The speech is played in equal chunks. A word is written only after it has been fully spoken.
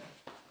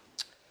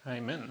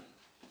Amen.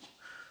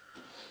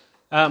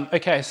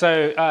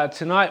 So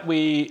tonight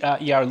we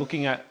are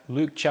looking at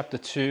Luke chapter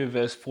 2,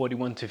 verse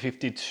 41 to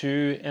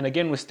 52. And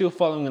again, we're still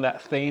following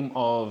that theme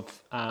of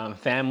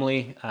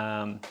family.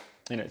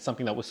 It's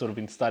something that we've sort of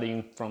been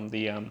studying from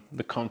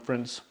the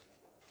conference,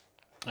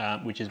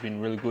 which has been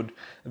really good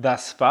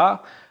thus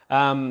far.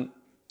 I've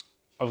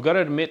got to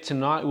admit,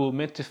 tonight we're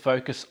meant to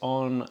focus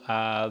on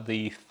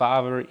the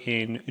father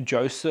in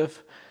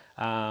Joseph.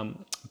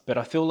 But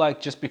I feel like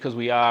just because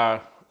we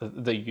are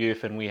the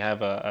youth and we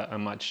have a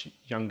much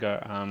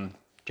younger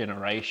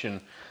generation,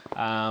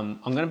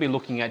 I'm going to be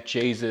looking at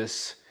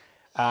Jesus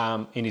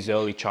in his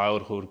early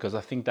childhood, because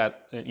I think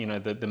that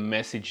the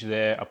message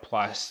there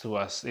applies to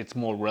us. It's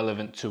more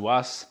relevant to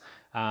us,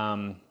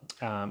 where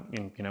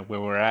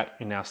we're at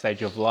in our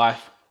stage of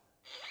life.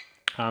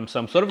 So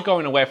I'm sort of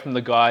going away from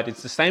the guide.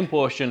 It's the same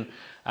portion,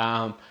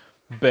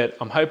 but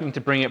I'm hoping to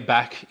bring it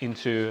back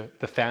into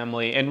the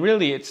family. And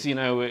really, it's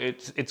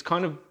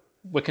kind of,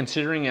 we're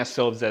considering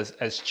ourselves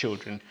as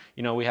children.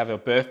 We have our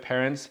birth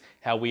parents,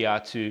 how we are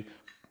to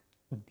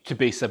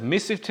be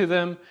submissive to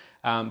them,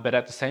 but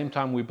at the same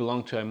time, we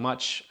belong to a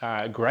much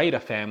greater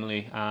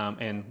family.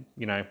 Our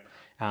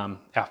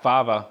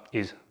Father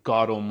is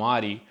God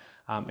Almighty,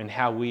 and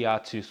how we are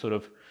to sort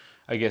of,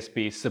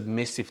 be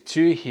submissive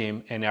to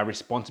him, and our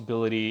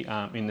responsibility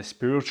in the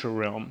spiritual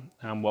realm,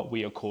 what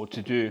we are called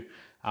to do.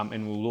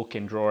 And we'll look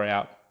and draw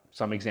out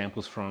some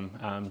examples from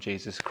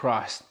Jesus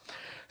Christ.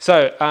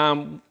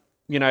 So,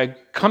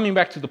 coming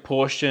back to the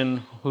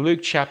portion, Luke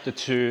chapter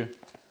 2,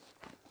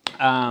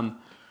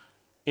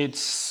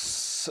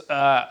 it's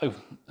a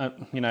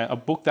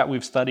book that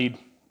we've studied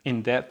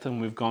in depth,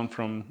 and we've gone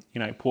from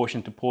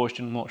portion to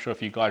portion. I'm not sure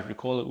if you guys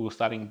recall it. We were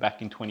studying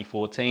back in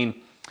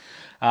 2014.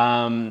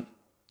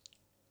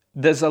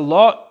 There's a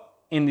lot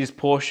in this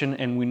portion,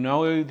 and we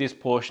know this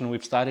portion.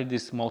 We've studied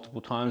this multiple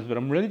times, but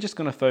I'm really just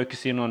going to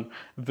focus in on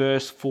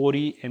verse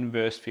 40 and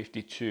verse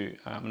 52,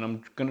 and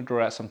I'm going to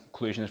draw out some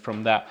conclusions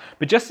from that.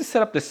 But just to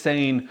set up the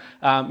scene,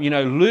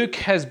 Luke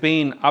has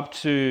been up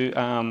to,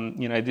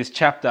 this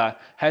chapter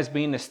has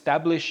been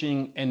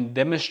establishing and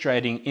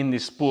demonstrating in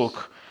this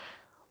book,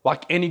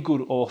 like any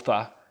good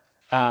author,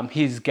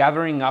 he's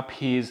gathering up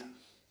his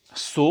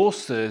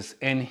sources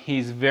and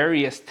his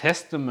various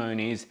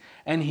testimonies,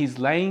 and he's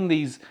laying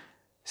these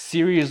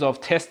series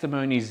of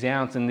testimonies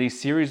down and these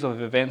series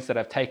of events that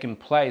have taken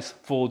place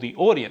for the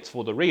audience,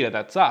 for the reader,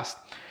 that's us.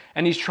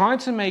 And he's trying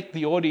to make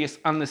the audience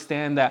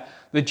understand that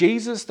the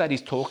Jesus that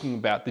he's talking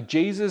about, the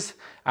Jesus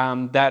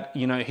that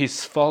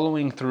he's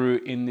following through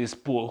in this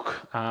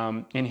book,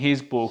 in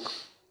his book,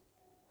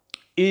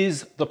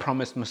 is the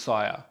promised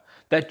Messiah.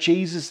 That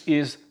Jesus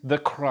is the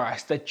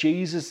Christ, that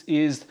Jesus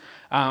is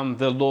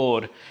the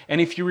Lord. And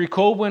if you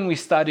recall, when we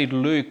studied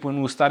Luke,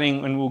 when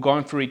we were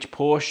going through each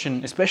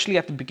portion, especially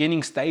at the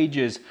beginning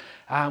stages,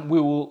 we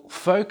were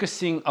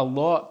focusing a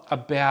lot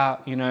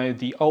about,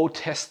 the Old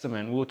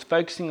Testament. We were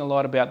focusing a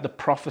lot about the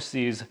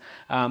prophecies,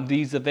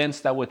 these events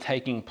that were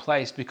taking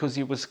place, because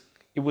it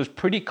was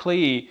pretty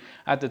clear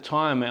at the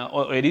time,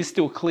 or it is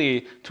still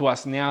clear to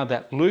us now,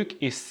 that Luke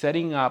is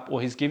setting up,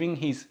 or he's giving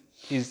his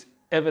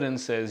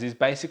evidences, is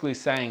basically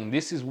saying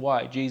this is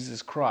why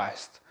Jesus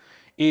Christ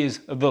is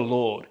the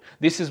Lord.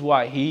 This is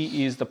why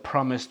he is the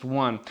promised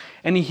one.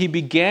 And he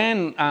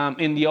began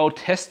in the Old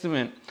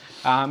Testament,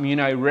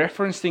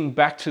 referencing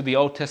back to the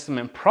Old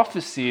Testament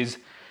prophecies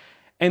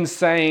and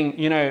saying,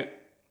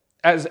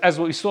 as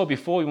what we saw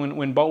before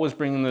when Bolt was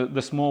bringing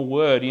the small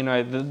word,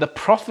 the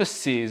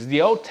prophecies,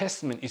 the Old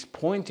Testament is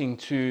pointing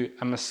to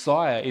a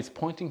Messiah, it's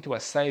pointing to a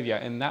Savior,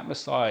 and that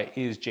Messiah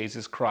is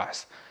Jesus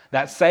Christ.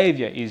 That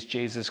Savior is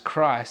Jesus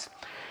Christ.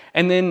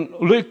 And then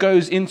Luke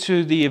goes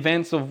into the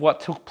events of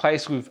what took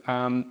place with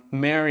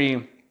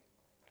Mary,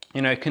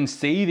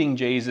 conceiving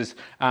Jesus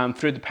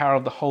through the power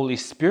of the Holy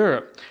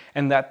Spirit,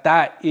 and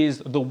that is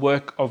the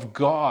work of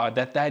God,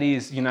 that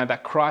is,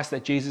 that Christ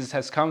that Jesus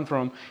has come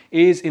from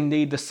is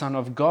indeed the Son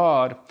of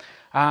God.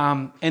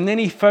 And then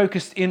he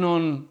focused in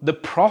on the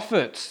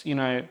prophets,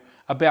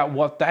 about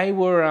what they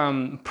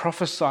were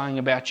prophesying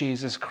about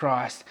Jesus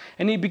Christ.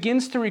 And he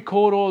begins to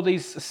record all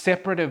these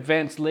separate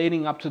events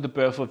leading up to the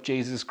birth of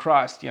Jesus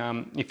Christ.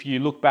 If you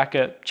look back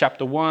at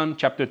chapter 1,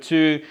 chapter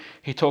 2,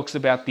 he talks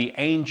about the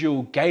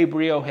angel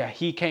Gabriel, how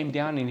he came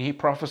down and he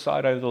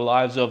prophesied over the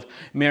lives of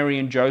Mary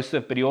and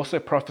Joseph, but he also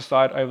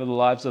prophesied over the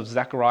lives of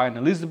Zachariah and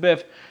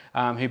Elizabeth.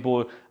 He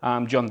bore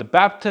John the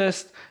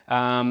Baptist,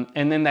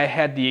 and then they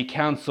had the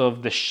accounts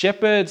of the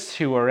shepherds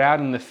who were out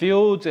in the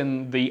fields,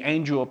 and the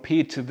angel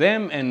appeared to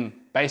them and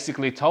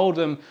basically told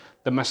them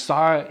the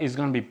Messiah is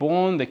going to be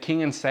born, the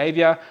King and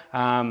Savior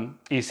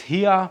is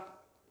here.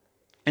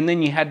 And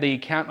then you had the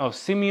account of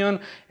Simeon,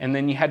 and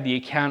then you had the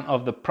account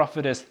of the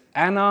prophetess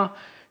Anna,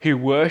 who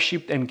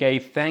worshipped and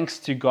gave thanks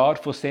to God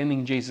for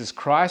sending Jesus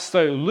Christ.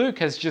 So Luke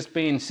has just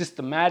been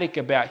systematic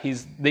about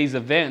these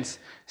events,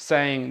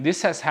 saying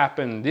this has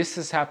happened,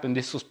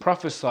 this was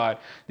prophesied,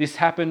 this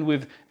happened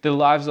with the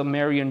lives of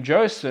Mary and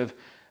Joseph.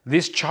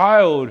 This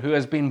child who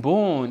has been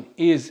born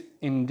is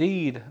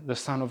indeed the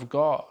Son of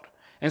God.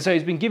 And so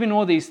he's been given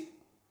all these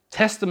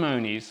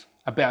testimonies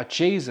about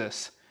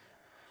Jesus.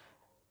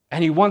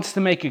 And he wants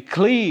to make it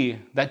clear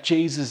that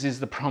Jesus is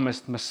the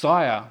promised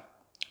Messiah.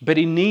 But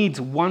he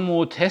needs one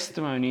more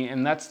testimony,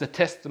 and that's the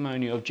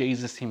testimony of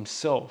Jesus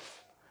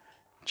himself.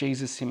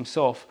 Jesus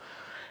himself.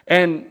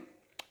 And,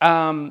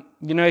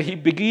 he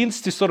begins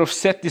to sort of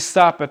set this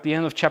up at the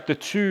end of chapter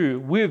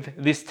 2 with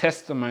this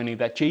testimony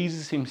that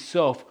Jesus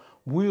himself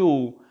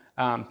will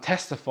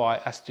testify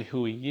as to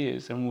who he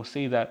is. And we'll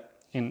see that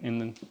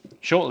in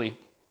shortly.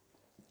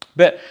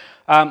 But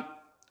I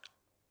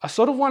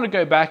sort of want to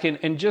go back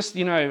and just,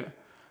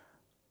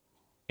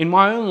 in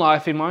my own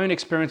life, in my own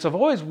experience, I've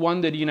always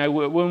wondered,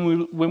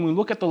 when we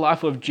look at the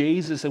life of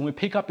Jesus and we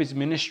pick up his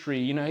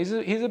ministry,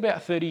 he's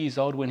about 30 years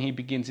old when he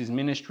begins his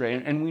ministry,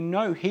 and we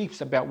know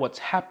heaps about what's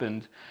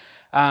happened.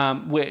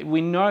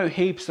 We know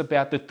heaps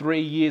about the 3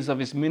 years of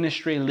his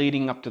ministry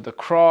leading up to the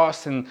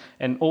cross and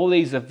all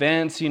these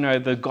events.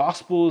 The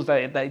Gospels,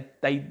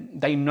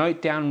 they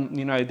note down,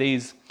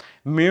 these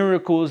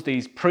miracles,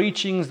 these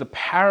preachings, the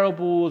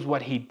parables,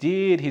 what he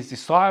did, his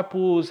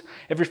disciples,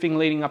 everything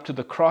leading up to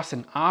the cross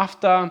and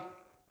after.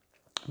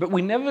 But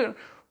we never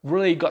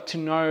really got to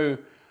know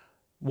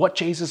what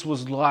Jesus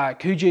was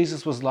like, who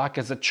Jesus was like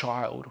as a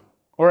child,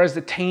 or as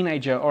a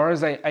teenager, or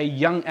as a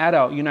young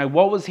adult.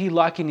 What was he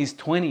like in his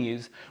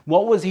 20s?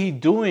 What was he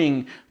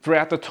doing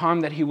throughout the time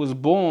that he was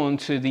born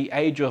to the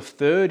age of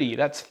 30?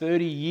 That's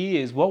 30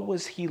 years. What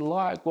was he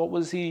like? What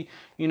was he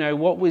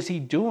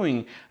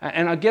doing?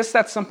 And I guess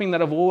that's something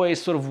that I've always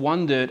sort of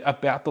wondered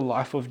about the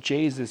life of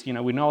Jesus. We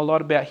know a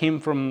lot about him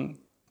from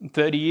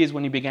 30 years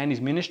when he began his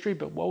ministry,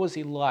 but what was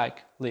he like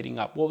leading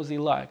up? What was he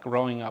like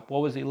growing up?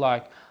 What was he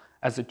like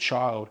as a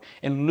child?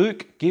 And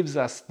Luke gives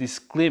us this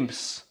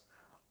glimpse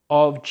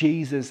of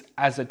Jesus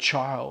as a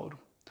child,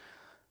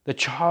 the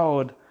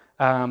child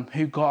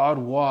who God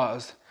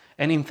was.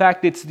 And in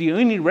fact, it's the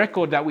only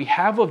record that we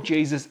have of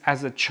Jesus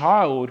as a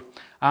child,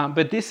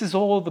 but this is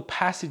all the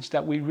passage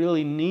that we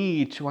really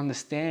need to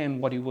understand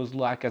what he was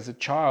like as a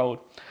child.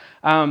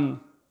 And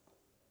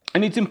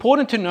it's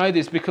important to know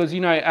this because,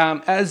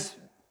 as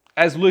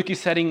Luke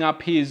is setting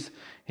up his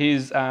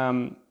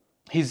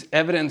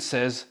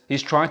evidences,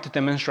 he's trying to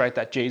demonstrate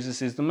that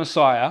Jesus is the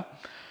Messiah.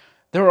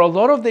 There are a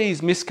lot of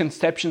these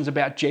misconceptions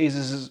about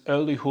Jesus'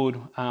 earlyhood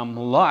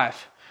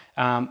life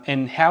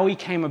and how he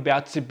came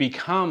about to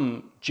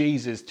become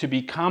Jesus, to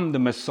become the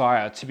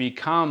Messiah, to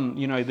become,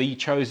 the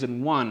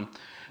chosen one.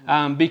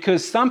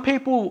 Because some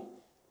people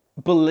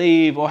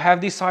believe or have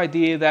this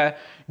idea that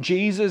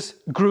Jesus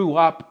grew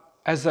up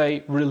as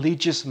a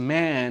religious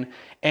man,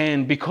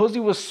 and because he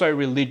was so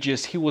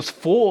religious, he was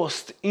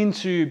forced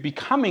into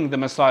becoming the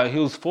Messiah. He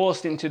was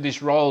forced into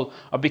this role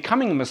of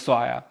becoming a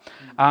Messiah.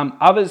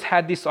 Others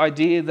had this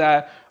idea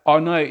that,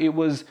 it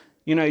was,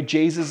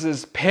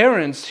 Jesus's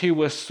parents who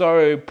were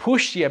so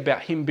pushy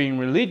about him being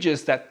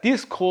religious that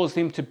this caused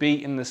him to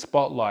be in the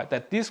spotlight,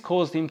 that this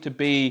caused him to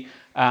be,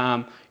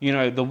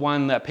 the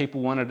one that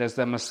people wanted as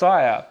the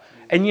Messiah.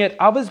 And yet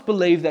others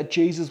believe that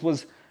Jesus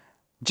was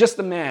just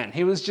a man.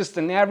 He was just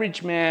an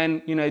average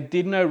man,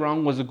 did no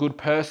wrong, was a good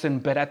person.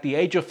 But at the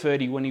age of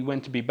 30, when he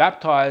went to be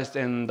baptized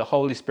and the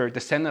Holy Spirit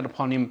descended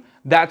upon him,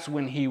 that's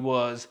when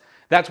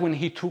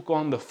he took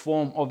on the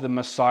form of the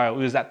Messiah. It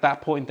was at that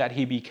point that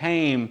he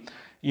became,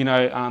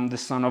 the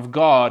Son of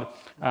God.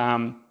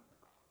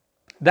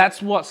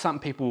 That's what some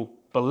people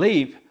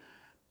believe.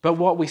 But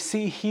what we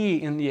see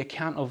here in the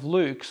account of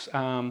Luke's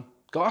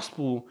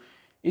gospel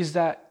is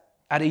that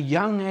at a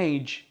young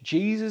age,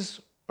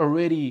 Jesus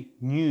already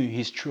knew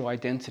his true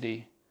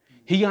identity.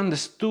 He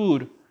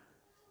understood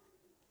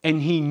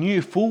and he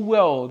knew full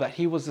well that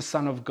he was the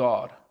Son of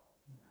God.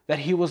 That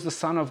he was the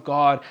Son of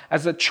God.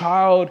 As a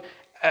child,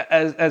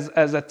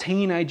 as a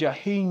teenager,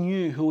 he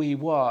knew who he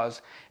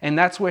was. And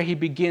that's where he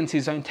begins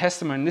his own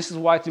testimony. This is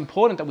why it's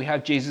important that we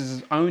have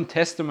Jesus' own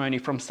testimony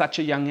from such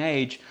a young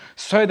age,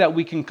 so that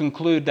we can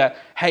conclude that,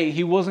 hey,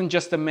 he wasn't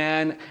just a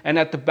man and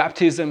at the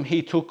baptism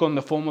he took on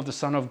the form of the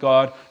Son of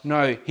God.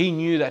 No, he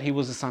knew that he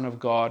was the Son of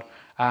God.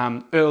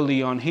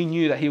 Early on, he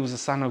knew that he was the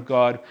Son of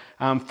God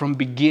from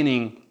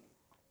beginning,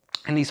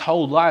 and his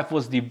whole life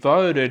was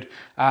devoted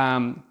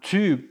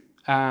to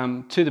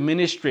the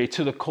ministry,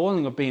 to the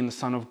calling of being the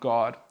Son of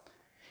God.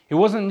 He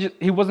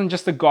wasn't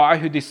just a guy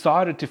who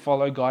decided to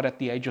follow God at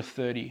the age of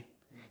 30.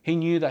 He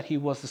knew that he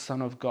was the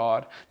Son of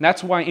God. And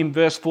that's why in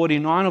verse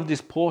 49 of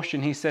this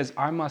portion, he says,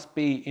 I must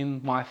be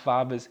in my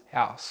Father's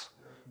house.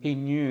 He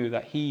knew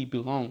that he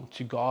belonged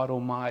to God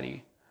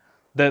Almighty.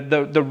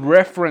 The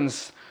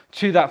reference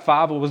to that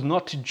father was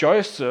not to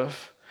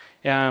Joseph,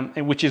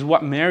 which is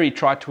what Mary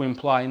tried to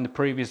imply in the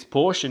previous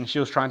portion. She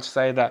was trying to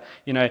say that,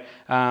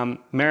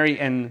 Mary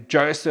and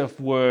Joseph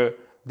were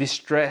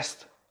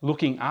distressed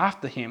looking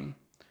after him.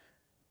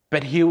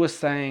 But he was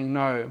saying,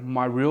 no,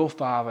 my real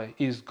father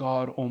is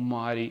God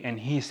Almighty, and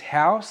his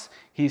house,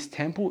 his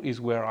temple is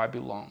where I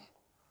belong.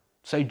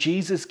 So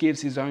Jesus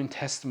gives his own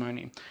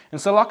testimony. And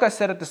so like I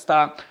said at the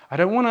start, I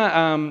don't want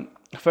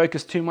to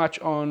focus too much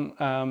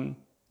on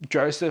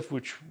Joseph,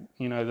 which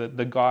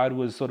the guide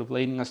was sort of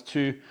leading us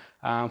to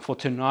for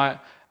tonight.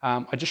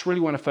 I just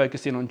really want to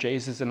focus in on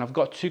Jesus, and I've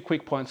got 2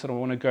 quick points that I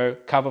want to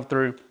cover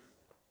through.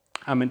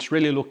 It's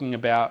really looking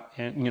about,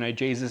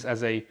 Jesus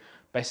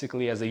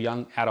basically as a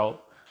young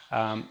adult,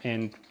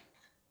 and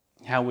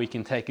how we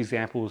can take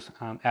examples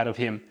out of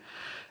him.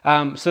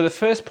 So the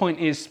first point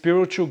is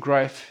spiritual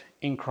growth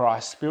in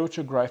Christ.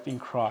 Spiritual growth in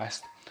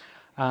Christ.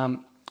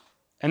 And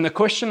the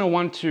question I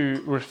want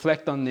to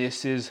reflect on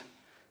this is,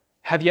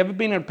 have you ever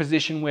been in a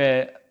position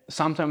where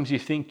sometimes you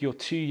think you're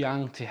too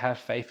young to have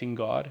faith in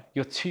God?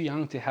 You're too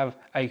young to have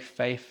a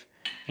faith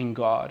in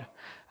God.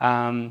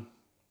 And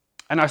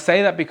I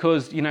say that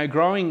because,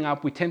 growing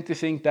up, we tend to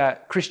think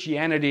that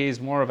Christianity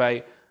is more of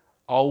a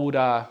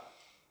older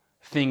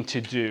thing to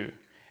do.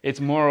 It's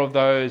more of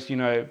those,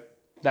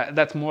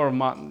 that's more of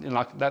my,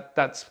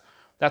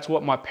 that's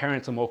what my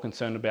parents are more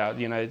concerned about.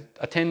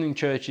 Attending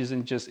church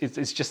isn't just,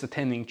 it's just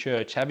attending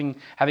church.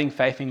 Having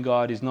faith in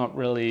God is not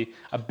really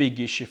a big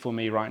issue for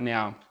me right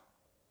now.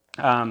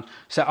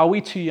 So are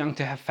we too young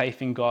to have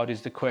faith in God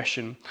is the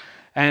question.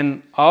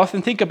 And I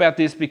often think about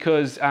this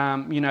because,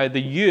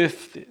 the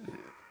youth,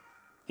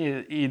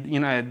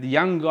 the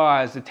young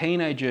guys, the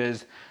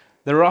teenagers,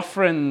 they're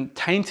often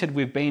tainted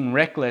with being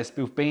reckless,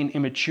 with being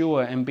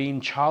immature and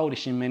being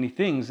childish in many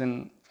things.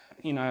 And,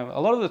 a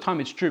lot of the time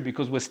it's true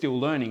because we're still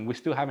learning. We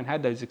still haven't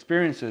had those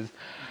experiences.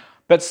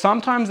 But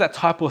sometimes that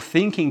type of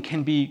thinking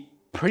can be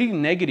pretty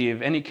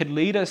negative, and it could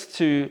lead us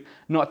to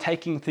not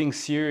taking things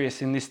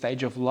serious in this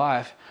stage of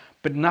life.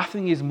 But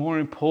nothing is more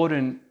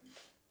important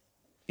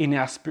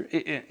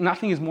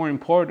nothing is more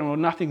important or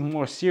nothing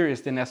more serious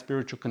than our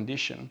spiritual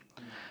condition.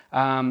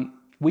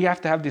 We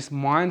have to have this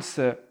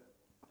mindset.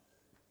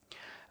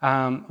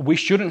 We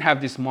shouldn't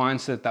have this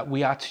mindset that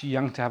we are too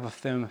young to have a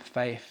firm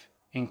faith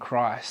in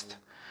Christ.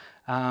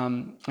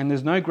 And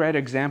there's no great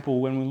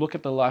example when we look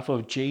at the life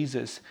of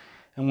Jesus,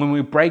 and when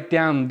we break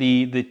down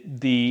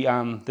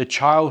the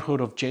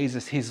childhood of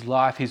Jesus, his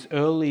life, his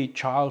early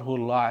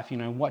childhood life.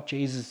 What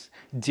Jesus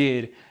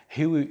did.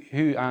 He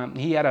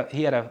had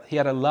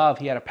a love,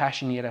 he had a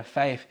passion, he had a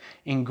faith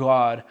in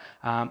God,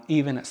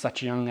 even at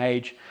such a young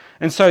age.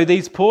 And so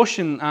these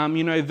portion,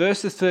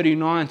 verses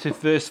 39 to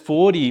verse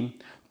 40.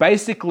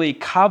 Basically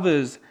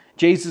covers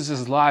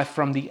Jesus' life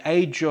from the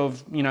age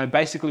of,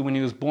 basically when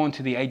he was born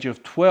to the age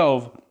of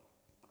 12.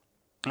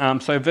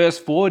 So verse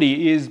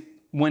 40 is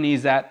when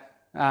he's at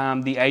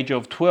the age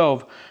of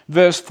 12.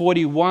 Verse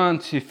 41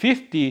 to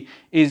 50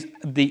 is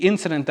the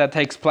incident that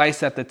takes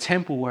place at the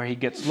temple where he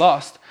gets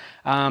lost.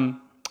 And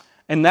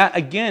that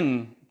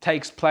again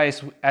takes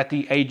place at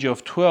the age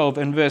of 12.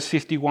 And verse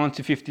 51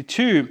 to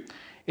 52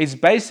 is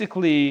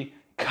basically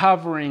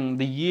covering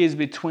the years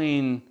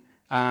between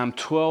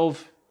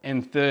 12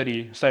 and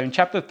 30. So in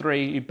chapter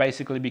 3, it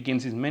basically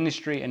begins his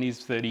ministry, and he's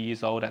 30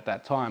 years old at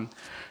that time.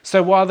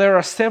 So while there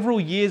are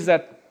several years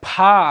that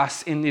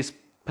pass in this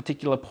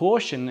particular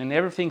portion and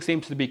everything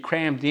seems to be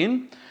crammed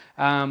in,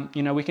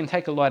 we can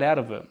take a lot out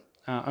of it.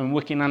 And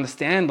we can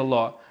understand a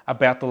lot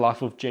about the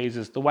life of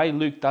Jesus. The way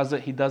Luke does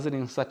it, he does it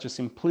in such a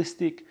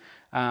simplistic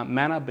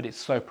manner, but it's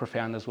so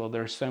profound as well.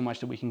 There is so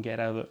much that we can get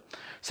out of it.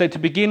 So to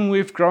begin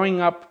with,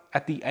 growing up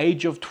at the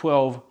age of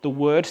 12, the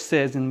word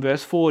says in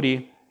verse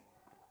 40,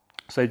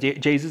 so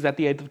Jesus at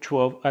the age of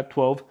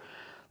 12,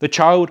 the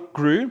child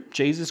grew,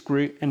 Jesus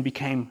grew and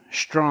became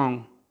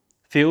strong,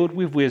 filled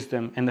with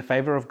wisdom, and the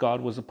favor of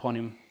God was upon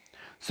him.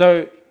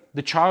 So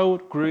the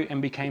child grew and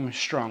became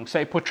strong. So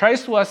it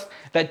portrays to us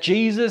that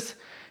Jesus,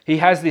 he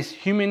has this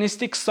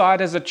humanistic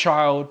side as a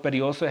child, but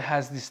he also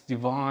has this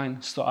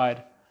divine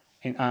side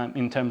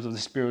in terms of the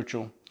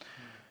spiritual.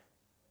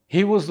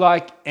 He was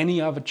like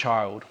any other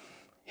child.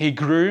 He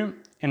grew,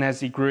 and as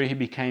he grew, he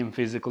became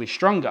physically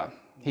stronger.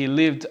 He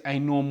lived a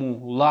normal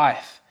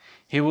life.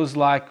 He was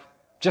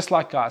just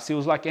like us. He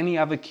was like any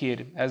other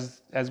kid.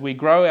 As we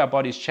grow, our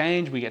bodies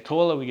change. We get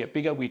taller, we get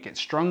bigger, we get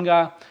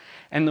stronger.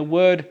 And the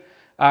word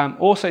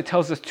also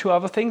tells us 2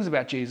 other things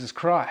about Jesus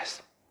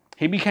Christ.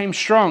 He became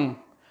strong,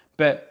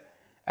 but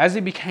as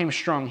he became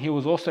strong, he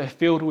was also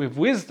filled with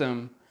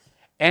wisdom,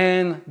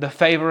 and the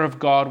favor of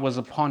God was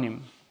upon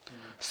him.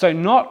 So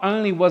not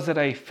only was it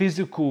a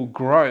physical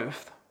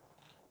growth,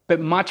 but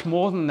much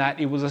more than that,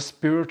 it was a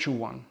spiritual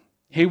one.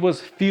 He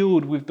was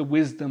filled with the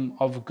wisdom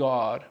of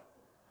God.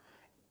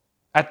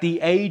 At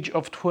the age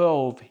of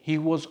 12, he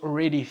was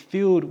already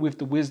filled with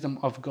the wisdom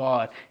of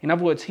God. In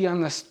other words, he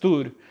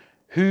understood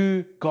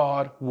who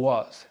God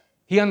was.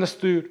 He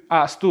understood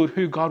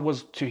who God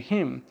was to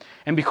him.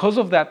 And because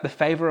of that, the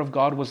favor of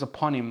God was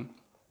upon him.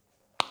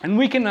 And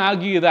we can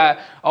argue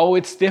that,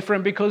 it's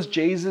different because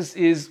Jesus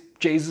is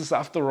Jesus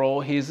after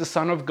all. He's the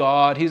Son of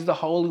God. He's the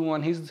Holy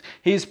One.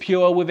 He's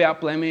pure without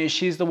blemish.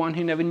 He's the one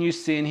who never knew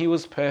sin. He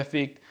was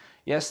perfect.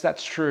 Yes,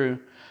 that's true.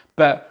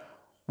 But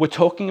we're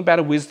talking about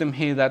a wisdom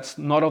here that's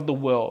not of the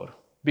world,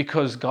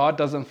 because God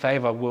doesn't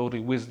favor worldly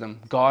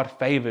wisdom. God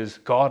favors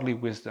godly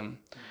wisdom.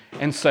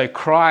 And so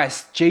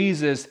Christ,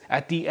 Jesus,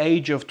 at the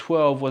age of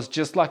 12 was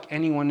just like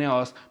anyone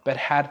else, but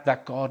had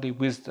that godly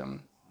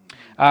wisdom.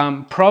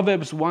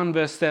 Proverbs 1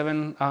 verse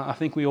 7, I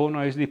think we all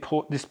know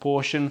this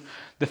portion.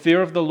 The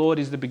fear of the Lord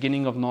is the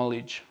beginning of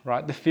knowledge,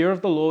 right? The fear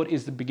of the Lord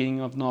is the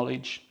beginning of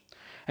knowledge.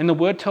 And the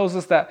word tells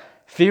us that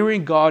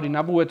fearing God, in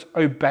other words,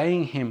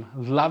 obeying Him,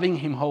 loving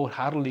Him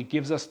wholeheartedly,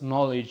 gives us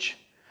knowledge.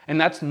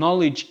 And that's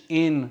knowledge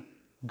in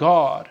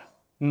God.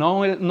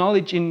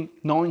 Knowledge in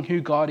knowing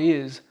who God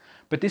is.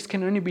 But this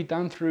can only be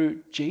done through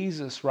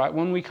Jesus, right?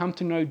 When we come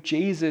to know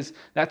Jesus,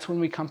 that's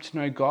when we come to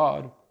know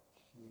God.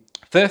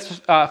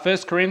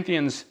 First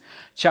Corinthians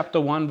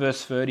chapter 1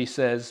 verse 30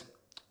 says,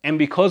 "And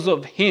because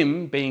of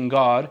Him, being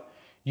God,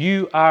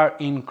 you are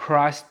in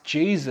Christ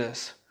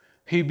Jesus,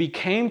 who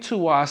became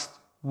to us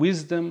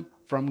wisdom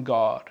from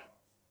God."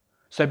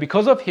 So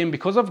because of Him,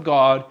 because of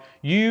God,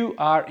 you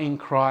are in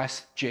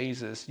Christ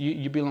Jesus.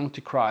 You belong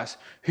to Christ,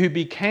 who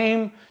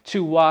became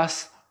to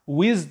us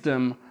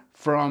wisdom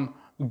from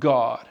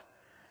God.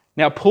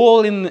 Now,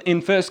 Paul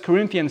in 1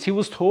 Corinthians, he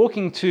was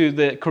talking to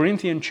the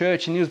Corinthian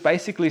church, and he was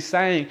basically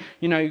saying,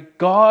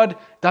 God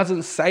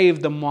doesn't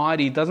save the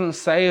mighty, doesn't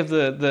save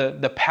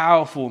the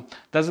powerful,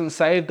 doesn't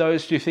save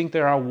those who think they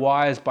are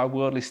wise by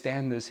worldly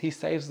standards. He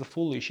saves the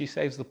foolish, He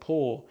saves the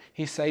poor,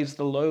 He saves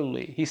the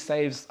lowly, He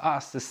saves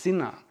us, the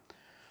sinner.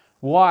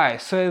 Why?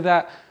 So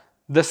that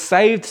the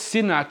saved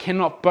sinner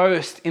cannot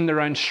boast in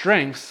their own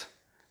strengths.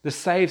 The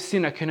saved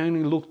sinner can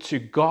only look to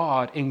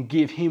God and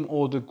give Him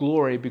all the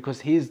glory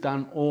because He's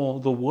done all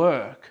the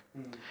work.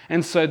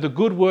 And so the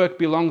good work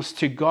belongs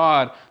to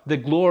God. The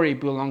glory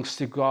belongs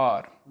to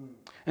God.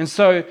 And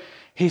so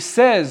he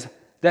says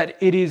that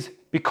it is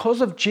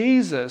because of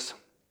Jesus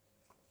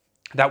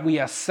that we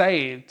are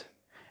saved.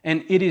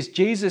 And it is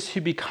Jesus who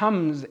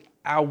becomes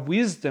our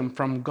wisdom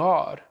from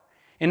God.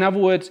 In other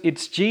words,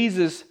 it's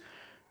Jesus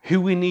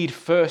who we need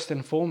first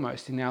and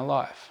foremost in our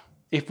life.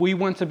 If we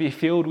want to be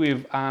filled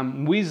with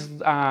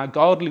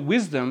godly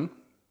wisdom,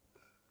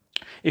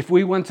 if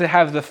we want to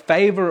have the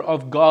favor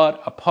of God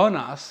upon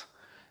us,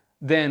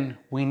 then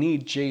we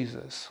need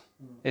Jesus.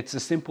 It's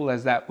as simple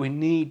as that. We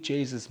need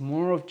Jesus,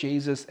 more of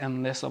Jesus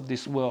and less of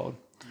this world.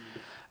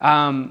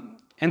 And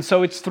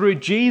so it's through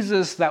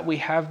Jesus that we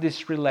have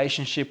this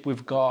relationship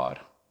with God.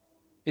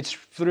 It's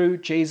through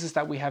Jesus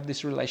that we have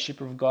this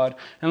relationship with God.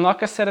 And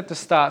like I said at the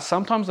start,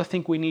 sometimes I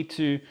think we need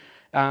to,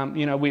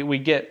 we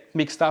get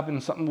mixed up in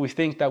something. We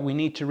think that we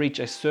need to reach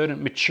a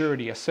certain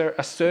maturity, a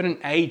certain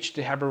age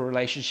to have a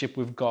relationship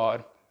with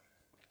God.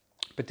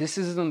 But this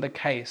isn't the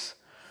case.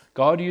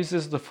 God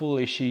uses the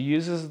foolish, He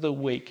uses the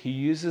weak, He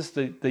uses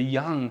the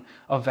young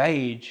of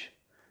age.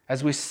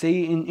 As we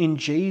see in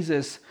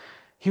Jesus,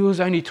 He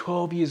was only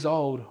 12 years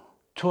old,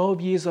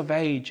 12 years of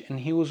age, and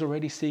He was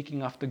already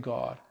seeking after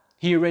God.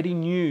 He already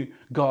knew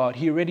God.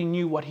 He already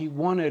knew what He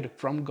wanted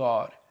from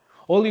God.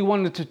 All He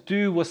wanted to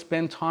do was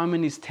spend time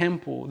in His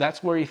temple.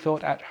 That's where He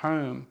felt at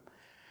home.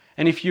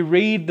 And if you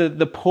read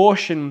the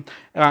portion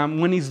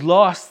when He's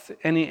lost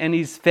and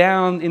He's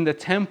found in the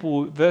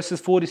temple, verses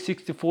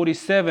 46 to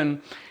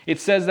 47, it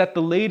says that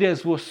the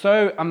leaders were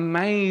so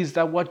amazed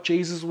at what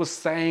Jesus was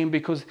saying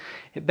because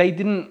they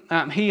didn't.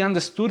 He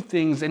understood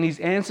things, and His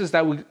answers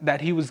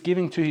that He was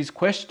giving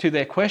to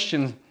their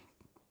questions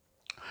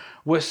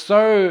were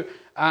so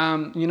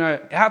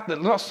out there,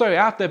 not so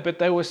out there, but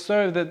they were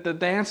so that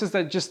the answers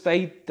that just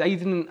they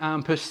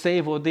didn't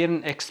perceive or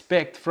didn't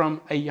expect from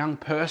a young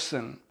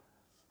person.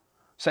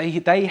 So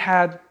he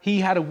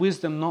had a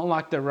wisdom not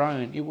like their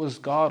own. It was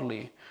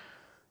godly.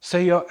 So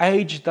your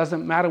age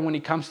doesn't matter when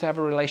it comes to have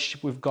a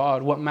relationship with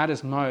God. What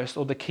matters most,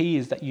 or the key,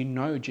 is that you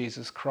know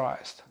Jesus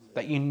Christ.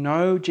 That you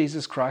know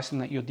Jesus Christ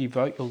and that you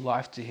devote your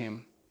life to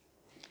Him.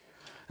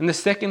 And the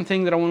second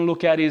thing that I want to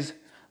look at is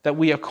that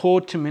we are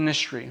called to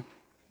ministry.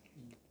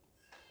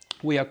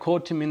 We are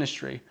called to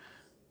ministry.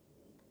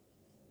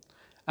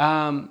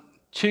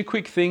 Two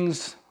quick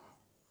things.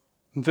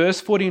 Verse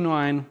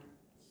 49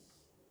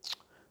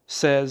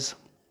 says,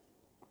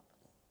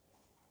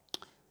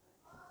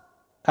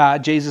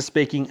 Jesus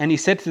speaking, "And He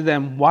said to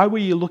them, 'Why were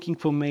you looking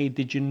for me?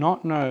 Did you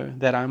not know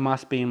that I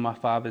must be in my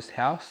Father's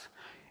house?'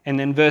 And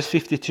then verse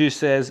 52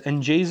 says,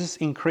 'And Jesus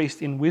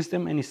increased in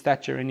wisdom and in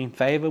stature and in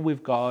favor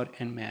with God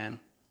and man.'"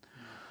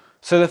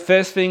 So the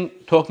first thing,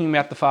 talking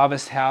about the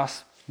Father's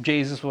house,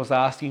 Jesus was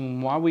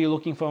asking, "Why were you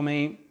looking for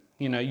me?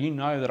 You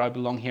know that I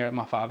belong here at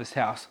my Father's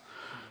house."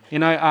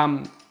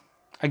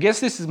 I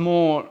guess this is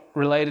more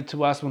related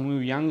to us when we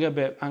were younger,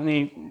 but I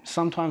mean,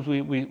 sometimes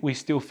we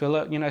still feel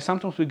it.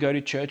 Sometimes we go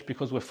to church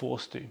because we're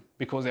forced to,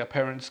 because our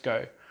parents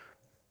go.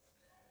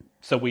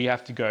 So we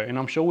have to go. And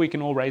I'm sure we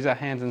can all raise our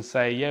hands and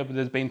say, yeah, but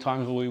there's been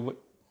times where we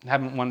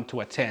haven't wanted to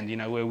attend,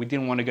 where we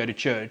didn't want to go to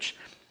church.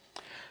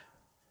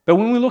 But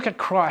when we look at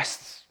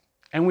Christ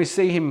and we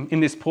see Him in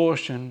this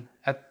portion,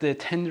 at the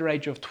tender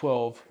age of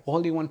 12,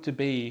 all He wanted to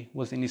be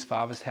was in His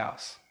Father's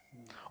house.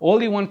 All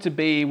He wanted to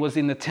be was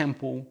in the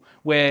temple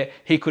where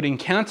He could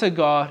encounter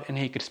God and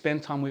He could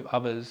spend time with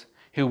others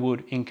who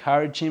would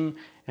encourage Him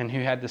and who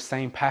had the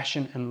same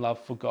passion and love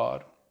for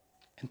God.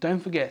 And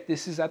don't forget,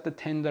 this is at the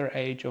tender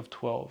age of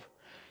 12.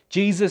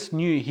 Jesus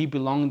knew He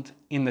belonged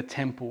in the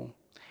temple.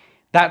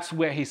 That's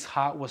where His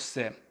heart was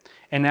set.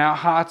 And our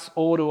hearts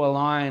ought to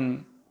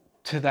align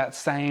to that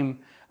same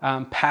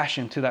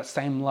passion, to that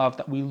same love,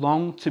 that we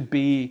long to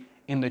be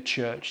in the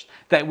church,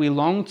 that we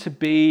long to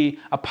be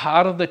a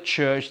part of the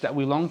church, that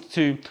we long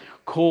to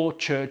call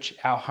church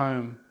our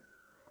home.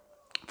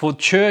 For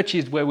church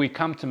is where we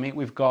come to meet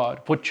with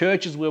God. For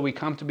church is where we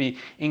come to be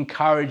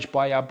encouraged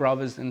by our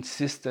brothers and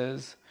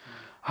sisters.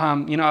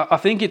 I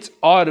think it's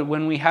odd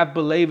when we have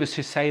believers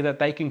who say that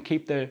they can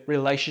keep their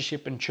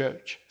relationship and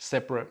church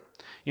separate.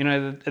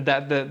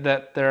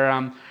 That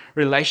their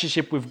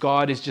relationship with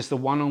God is just a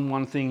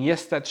one-on-one thing.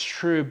 Yes, that's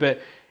true,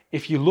 but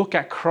if you look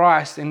at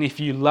Christ, and if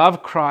you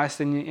love Christ,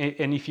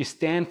 and if you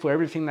stand for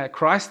everything that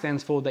Christ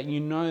stands for, that you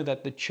know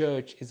that the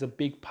church is a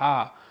big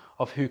part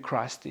of who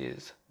Christ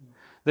is.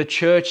 The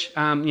church,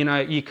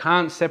 you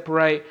can't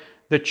separate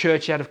the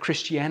church out of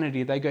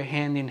Christianity. They go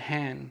hand in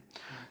hand.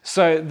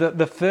 So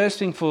the first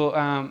thing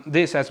for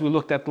this, as we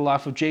looked at the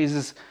life of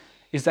Jesus,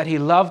 is that he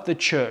loved the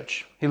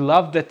church. He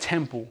loved the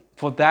temple,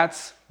 for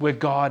that's where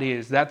God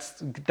is.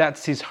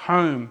 That's his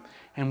home,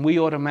 and we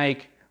ought to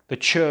make the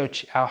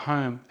church our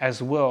home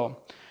as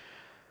well.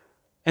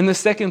 And the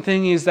second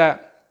thing is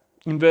that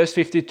in verse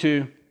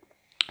 52,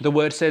 the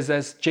word says,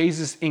 as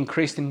Jesus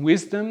increased in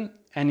wisdom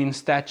and in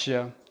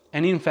stature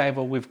and in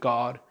favor with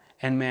God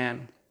and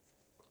man.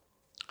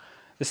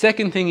 The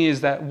second thing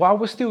is that while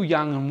we're still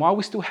young and while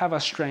we still have our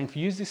strength,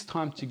 use this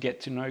time to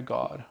get to know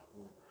God.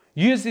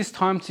 Use this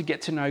time to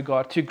get to know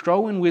God, to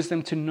grow in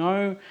wisdom, to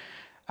know,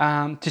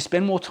 to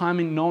spend more time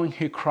in knowing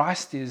who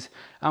Christ is.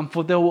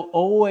 For there will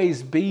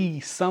always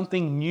be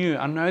something new.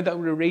 I know that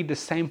we read the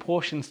same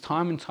portions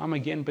time and time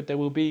again, but there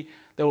will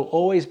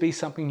always be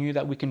something new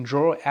that we can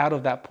draw out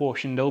of that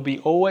portion. There will be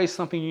always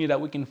something new that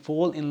we can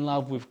fall in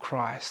love with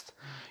Christ.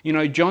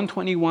 John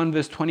 21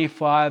 verse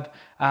 25,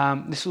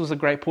 this was a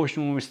great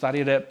portion when we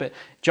studied it, but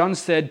John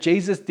said,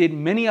 Jesus did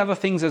many other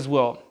things as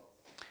well.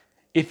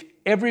 If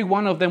every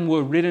one of them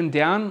were written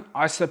down,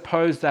 I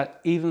suppose that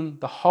even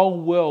the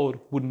whole world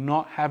would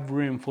not have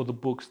room for the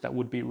books that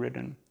would be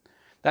written.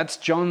 That's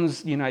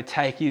John's,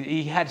 take.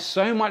 He had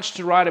so much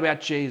to write about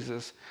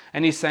Jesus.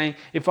 And he's saying,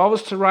 if I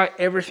was to write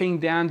everything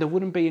down, there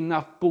wouldn't be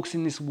enough books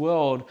in this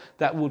world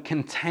that would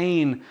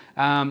contain,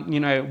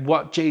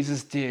 what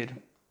Jesus did.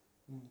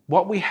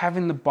 What we have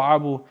in the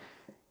Bible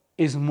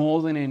is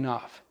more than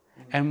enough.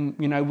 And,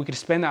 we could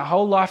spend our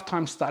whole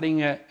lifetime studying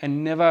it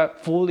and never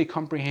fully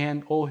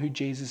comprehend all who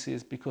Jesus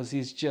is, because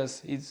we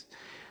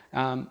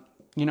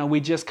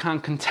just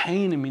can't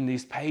contain him in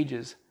these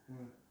pages.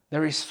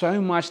 There is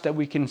so much that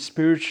we can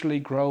spiritually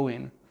grow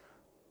in.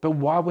 But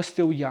while we're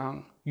still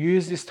young,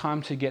 use this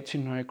time to get to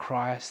know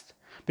Christ.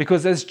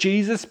 Because as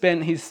Jesus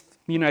spent his,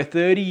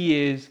 30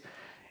 years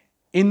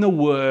in the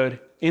Word,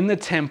 in the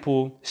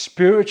temple,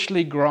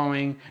 spiritually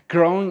growing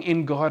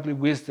in godly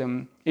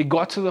wisdom, it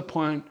got to the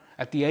point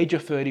at the age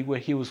of 30 where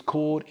he was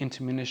called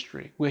into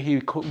ministry, where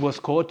he was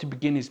called to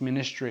begin his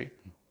ministry.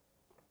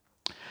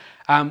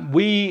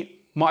 We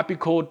might be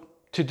called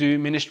to do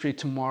ministry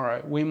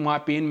tomorrow. We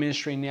might be in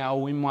ministry now.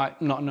 We might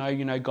not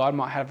know, God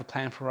might have a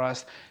plan for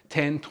us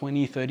 10,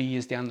 20, 30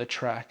 years down the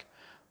track.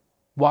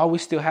 While we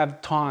still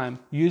have time,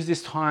 use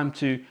this time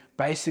to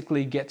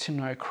basically get to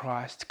know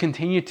Christ, to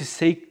continue to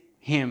seek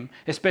him,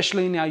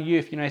 especially in our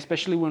youth,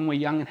 especially when we're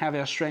young and have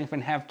our strength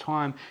and have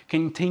time,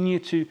 continue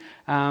to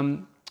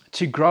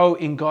grow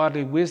in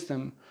godly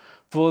wisdom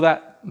so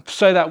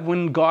that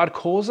when God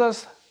calls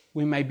us,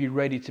 we may be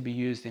ready to be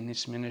used in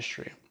this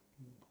ministry.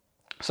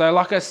 So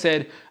like I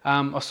said,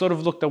 I sort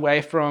of looked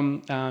away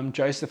from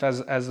Joseph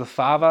as the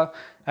father,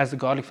 as the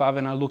godly father,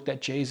 and I looked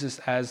at Jesus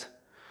as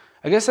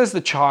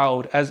the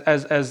child,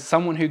 as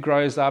someone who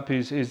grows up,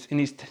 who's in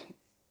his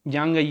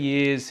younger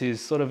years, who's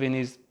sort of in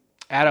his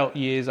adult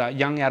years,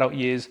 young adult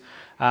years,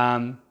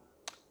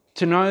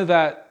 to know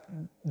that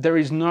there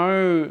is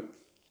no,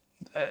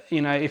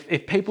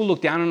 if people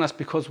look down on us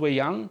because we're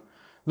young,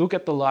 look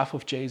at the life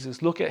of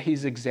Jesus. Look at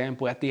his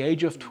example. At the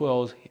age of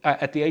 12,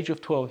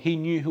 he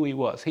knew who he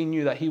was. He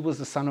knew that he was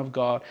the Son of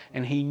God,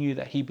 and he knew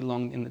that he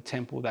belonged in the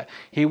temple, that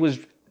he was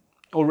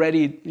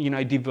already,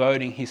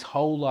 devoting his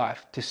whole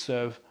life to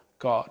serve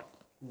God.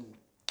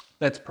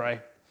 Let's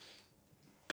pray.